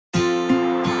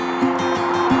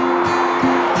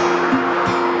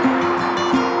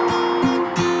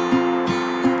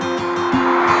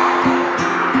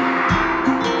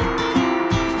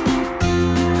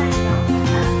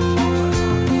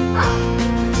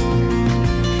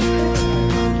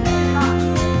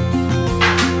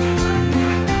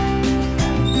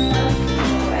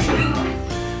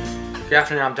Good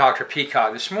afternoon, I'm Dr.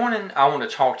 Peacock. This morning I want to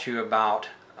talk to you about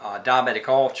diabetic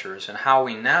ulcers and how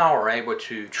we now are able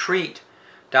to treat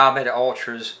diabetic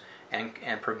ulcers and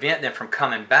prevent them from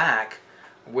coming back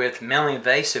with minimally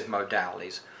invasive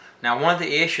modalities. Now, one of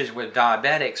the issues with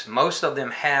diabetics, most of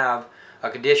them have a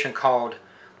condition called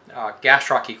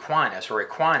gastric equinus or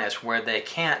equinus, where they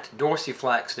can't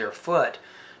dorsiflex their foot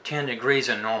 10 degrees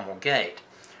in normal gait.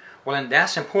 Well, and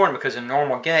that's important because in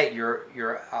normal gait your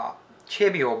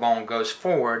tibial bone goes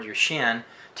forward, your shin,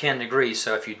 10 degrees.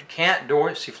 So if you can't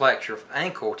dorsiflex your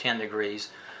ankle 10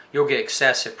 degrees, you'll get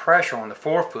excessive pressure on the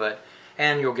forefoot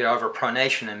and you'll get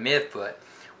overpronation in midfoot,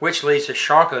 which leads to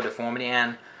Charcot deformity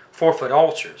and forefoot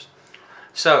ulcers.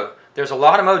 So there's a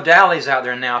lot of modalities out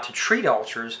there now to treat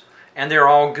ulcers, and they're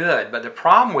all good. But the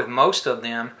problem with most of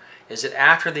them is that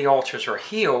after the ulcers are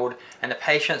healed and the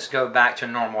patients go back to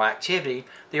normal activity,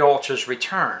 the ulcers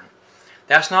return.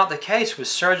 That's not the case with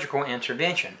surgical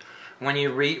intervention. When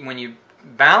you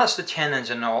balance the tendons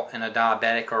in a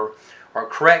diabetic or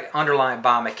correct underlying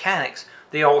biomechanics,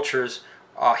 the ulcers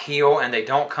heal and they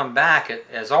don't come back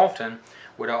as often,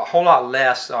 with a whole lot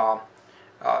less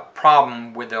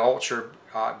problem with the ulcer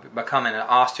becoming an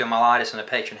osteomyelitis and the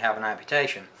patient having an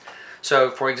amputation. So,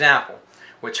 for example,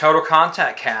 with total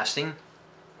contact casting,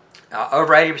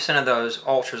 over 80% of those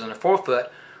ulcers in the forefoot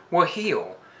will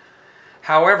heal.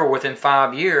 However, within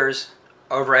 5 years,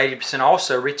 over 80%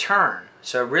 also return.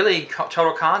 So really,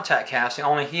 total contact casting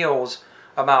only heals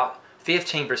about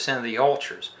 15% of the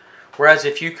ulcers. Whereas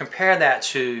if you compare that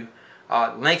to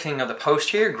lengthening of the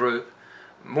posterior group,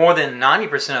 more than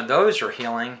 90% of those are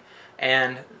healing,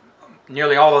 and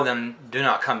nearly all of them do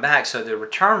not come back. So the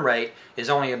return rate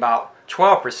is only about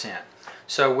 12%.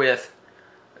 So with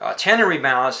tendon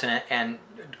rebalancing and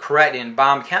correcting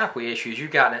biomechanical issues, you've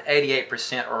got an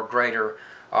 88% or greater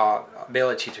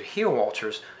ability to heal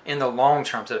ulcers in the long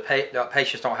term, so the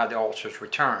patients don't have the ulcers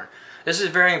return. This is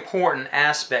a very important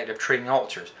aspect of treating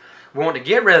ulcers. We want to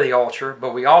get rid of the ulcer,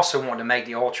 but we also want to make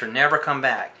the ulcer never come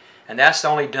back, and that's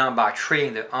only done by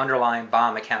treating the underlying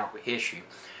biomechanical issue.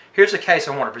 Here's a case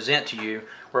I want to present to you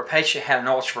where a patient had an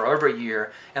ulcer for over a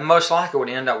year and most likely would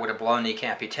end up with a below knee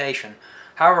amputation.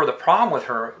 However, the problem with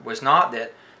her was not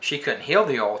that she couldn't heal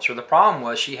the ulcer. The problem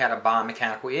was she had a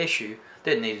biomechanical issue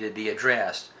that needed to be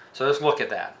addressed. So let's look at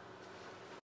that.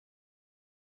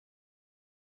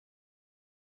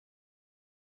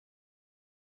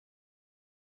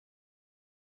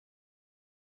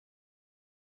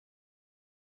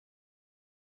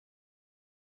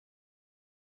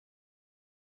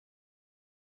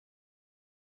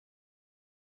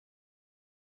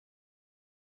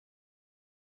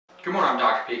 Good morning, I'm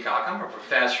Dr. Peacock. I'm a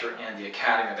professor in the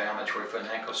Academy of Ambulatory Foot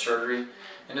and Ankle Surgery,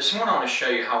 and this morning I want to show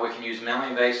you how we can use minimally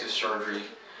invasive surgery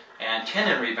and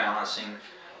tendon rebalancing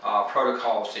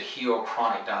protocols to heal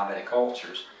chronic diabetic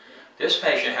ulcers. This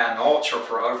patient had an ulcer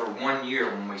for over 1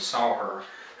 year when we saw her.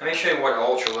 Let me show you what the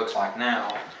ulcer looks like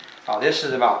now. This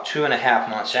is about 2.5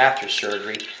 months after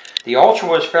surgery. The ulcer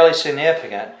was fairly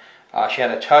significant. She had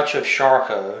a touch of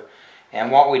Charcot. And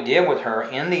what we did with her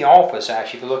in the office,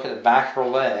 actually, if you look at the back of her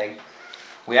leg,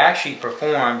 we actually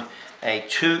performed a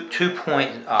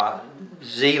two-point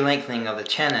Z lengthening of the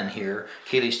tendon here,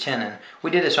 Achilles tendon.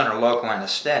 We did this under local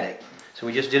anesthetic. So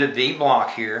we just did a V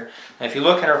block here. And if you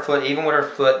look at her foot, even with her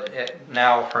foot,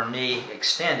 now her knee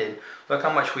extended, look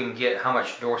how much we can get, how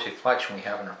much dorsiflexion we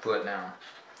have in her foot now.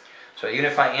 So even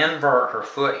if I invert her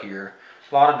foot here,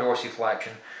 a lot of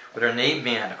dorsiflexion, with her knee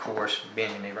bent, of course,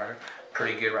 bending knee right here.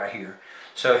 Pretty good right here.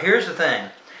 So here's the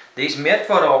thing. These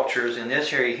midfoot ulcers in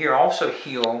this area here also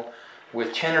heal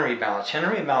with tendon rebalance.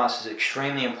 Tendon rebalance is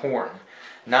extremely important.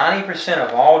 90%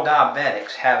 of all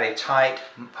diabetics have a tight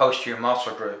posterior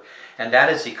muscle group, and that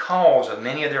is the cause of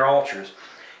many of their ulcers.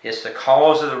 It's the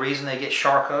cause of the reason they get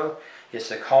Charcot. It's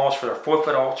the cause for their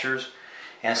forefoot ulcers.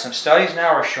 And some studies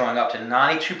now are showing up to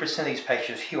 92% of these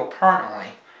patients heal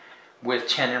permanently with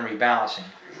tendon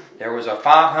rebalancing. There was a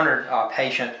 500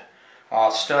 patient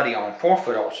study on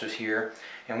forefoot ulcers here,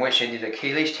 in which they did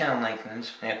Achilles tendon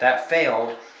lengthenings, and if that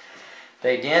failed,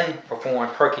 they then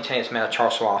performed percutaneous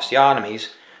metatarsal osteotomies,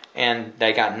 and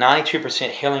they got 92%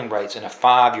 healing rates in a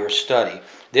 5-year study.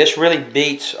 This really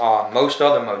beats most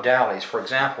other modalities. For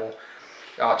example,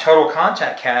 total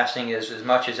contact casting is as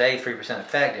much as 83%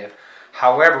 effective.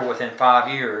 However, within 5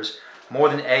 years, more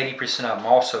than 80% of them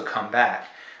also come back.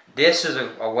 This is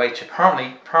a way to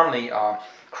permanently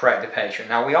correct the patient.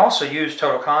 Now, we also use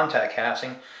total contact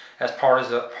casting as part of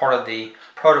the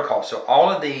protocol. So all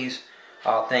of these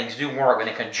things do work, but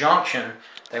in conjunction,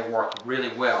 they work really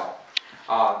well.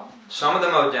 Some of the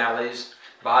modalities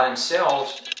by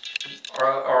themselves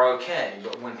are okay,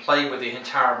 but when played with the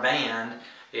entire band,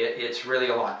 it's really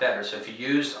a lot better. So if you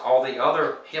use all the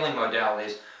other healing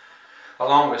modalities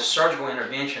along with surgical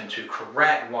intervention to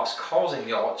correct what's causing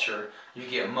the ulcer, you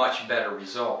get much better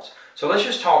results. So let's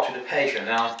just talk to the patient.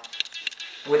 Now,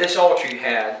 with this ulcer you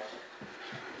had,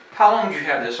 how long did you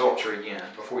have this ulcer again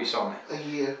before you saw me? A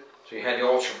year. So you had the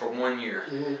ulcer for 1 year.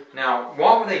 Mm-hmm. Now,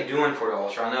 what were they doing for the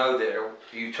ulcer? I know that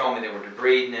you told me they were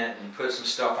debriding it and put some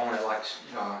stuff on it like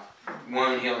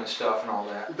wound healing stuff and all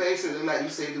that. Basically, like you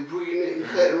say, debriding it and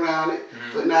cutting around it,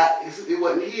 but not, it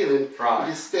wasn't healing. Right.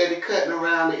 Just steady cutting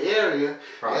around the area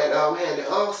that had the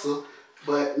ulcer,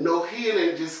 but no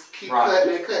healing, just keep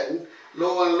cutting and cutting,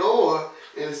 lower and lower.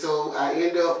 And so I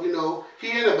end up,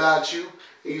 hearing about you.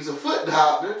 He's a foot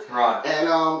doctor. Right. And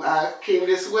I came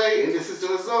this way, and this is the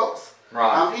results.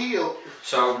 Right. I'm healed.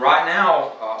 So right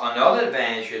now, another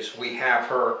advantage is we have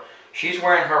her, she's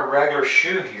wearing her regular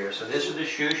shoe here. So this is the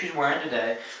shoe she's wearing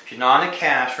today. She's not in a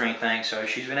cast or anything, so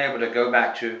she's been able to go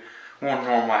back to more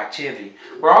normal activity.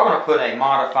 We're all going to put a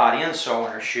modified insole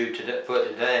in her shoe foot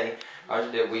today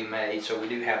that we made, so we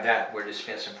do have that we're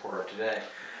dispensing for her today.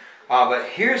 But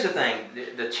here's the thing,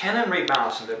 the tendon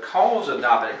rebalancing, the cause of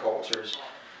diabetic ulcers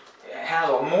has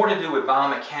more to do with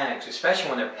biomechanics, especially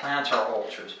when they're plantar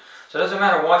ulcers. So it doesn't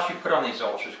matter what you put on these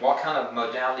ulcers, what kind of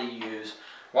modality you use,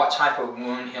 what type of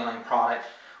wound healing product,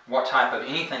 what type of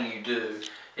anything you do,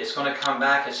 it's going to come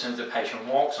back as soon as the patient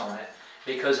walks on it,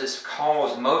 because it's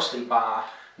caused mostly by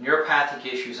neuropathic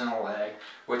issues in the leg,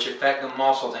 which affect the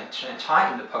muscles and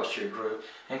tighten the posterior group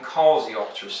and cause the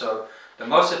ulcer. So the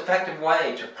most effective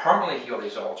way to permanently heal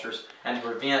these ulcers and to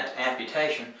prevent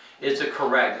amputation is to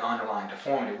correct the underlying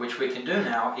deformity, which we can do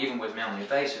now even with minimally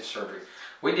invasive surgery.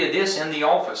 We did this in the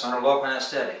office under local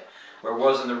anesthetic, where it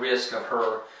wasn't the risk of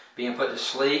her being put to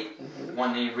sleep,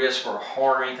 wasn't any risk for a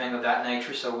heart or anything of that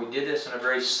nature, so we did this in a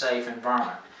very safe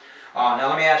environment. Now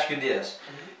let me ask you this.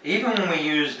 Even when we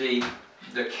used the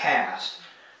cast,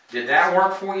 did that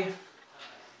work for you?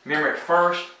 Remember at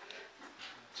first?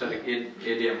 So it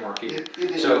didn't work either. It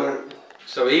didn't work.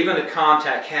 So even the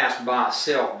contact cast by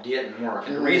itself didn't work.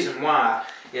 And the reason why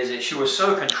is that she was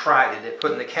so contracted that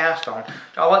putting the cast on,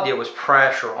 all it did was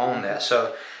pressure on that.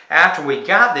 So after we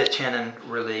got the tendon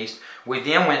released, we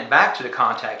then went back to the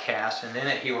contact cast, and then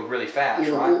it healed really fast,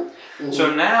 right?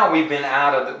 So now we've been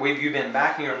you've been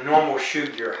back in your normal shoe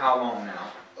gear how long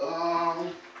now?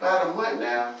 About a month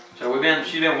now. So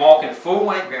she's been walking full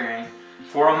weight bearing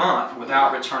for a month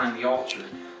without returning the ulcer.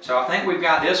 So I think we've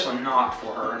got this one knocked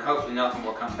for her, and hopefully nothing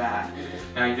will come back.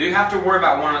 Now you do have to worry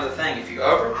about one other thing. If you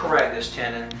overcorrect this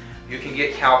tendon, you can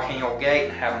get calcaneal gait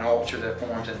and have an ulcer that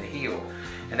forms in the heel.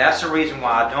 And that's the reason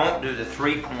why I don't do the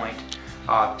 3-point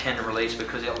tendon release,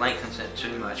 because it lengthens it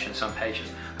too much in some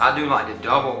patients. I do like to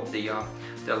double the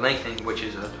lengthening, which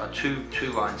is a two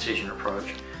incision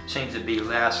approach. Seems to be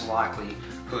less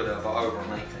likelihood of over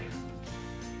lengthening.